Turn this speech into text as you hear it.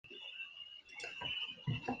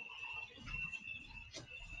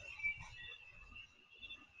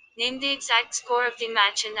Name the exact score of the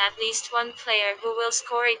match and at least one player who will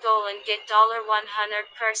score a goal and get $100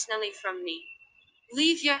 personally from me.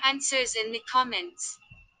 Leave your answers in the comments.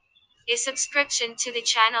 A subscription to the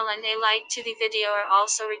channel and a like to the video are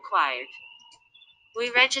also required. We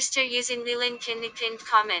register using the link in the pinned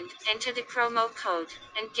comment, enter the promo code,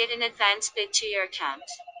 and get an advance bid to your account.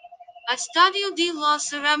 Estadio de la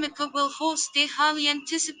Ceramica will host the highly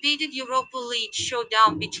anticipated Europa League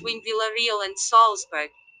showdown between Villarreal and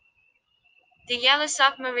Salzburg. The Yellow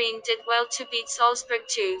Submarine did well to beat Salzburg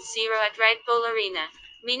 2-0 at Red Bull Arena,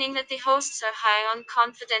 meaning that the hosts are high on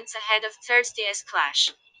confidence ahead of Thursday's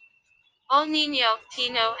clash. El Niño,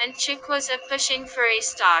 Pino, and Chikwaz are pushing for a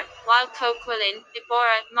start, while Coquelin,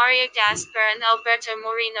 Iborra, Mario Gaspar, and Alberto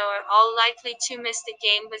Moreno are all likely to miss the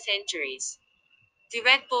game with injuries. The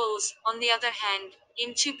Red Bulls, on the other hand,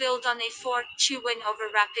 aim to build on a 4-2 win over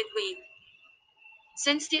Rapid Wien.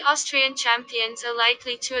 Since the Austrian champions are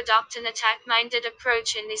likely to adopt an attack-minded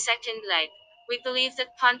approach in the second leg, we believe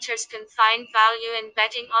that punters can find value in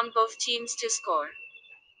betting on both teams to score.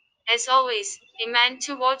 As always, a man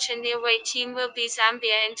to watch in the away team will be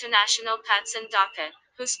Zambia international Patson Daka,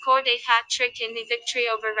 who scored a hat-trick in the victory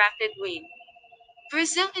over Rapid Wien.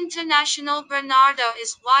 Brazil international Bernardo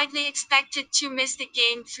is widely expected to miss the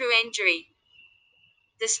game through injury.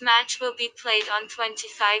 This match will be played on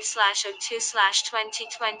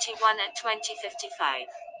 25/02/2021 at 20:55.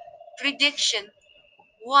 Prediction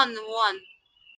 1-1.